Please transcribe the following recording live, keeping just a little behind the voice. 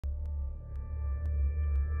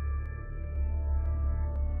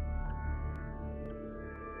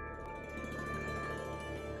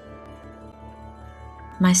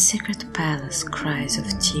My secret palace cries of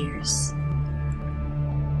tears,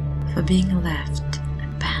 for being left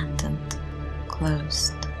abandoned,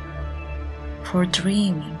 closed, for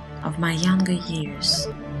dreaming of my younger years,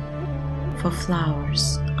 for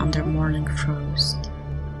flowers under morning frost.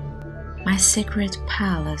 My secret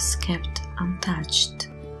palace kept untouched,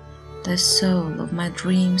 the soul of my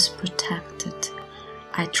dreams protected.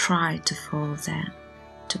 I tried to follow them,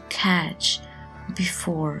 to catch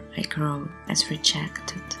before I grow as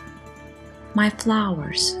rejected. My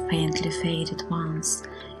flowers faintly faded once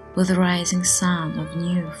with the rising sun of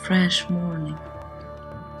new fresh morning.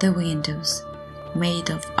 The windows made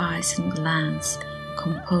of ice and glance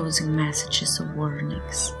composing messages of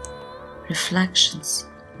warnings. Reflections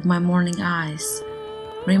of my morning eyes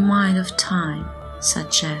remind of time,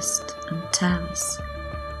 suggest and tell us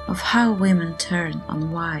of how women turn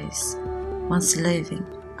unwise once leaving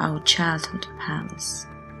our childhood palace.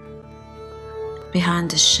 Behind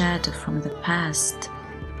the shadow from the past,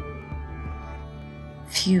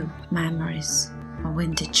 few memories, a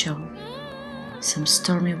windy joy, some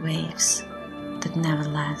stormy waves that never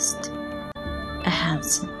last, a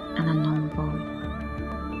handsome and unknown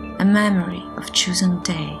boy, a memory of chosen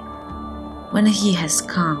day when he has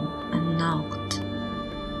come and knocked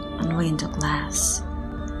on window glass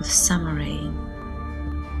with summer rain,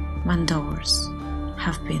 when doors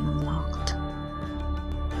have been unlocked.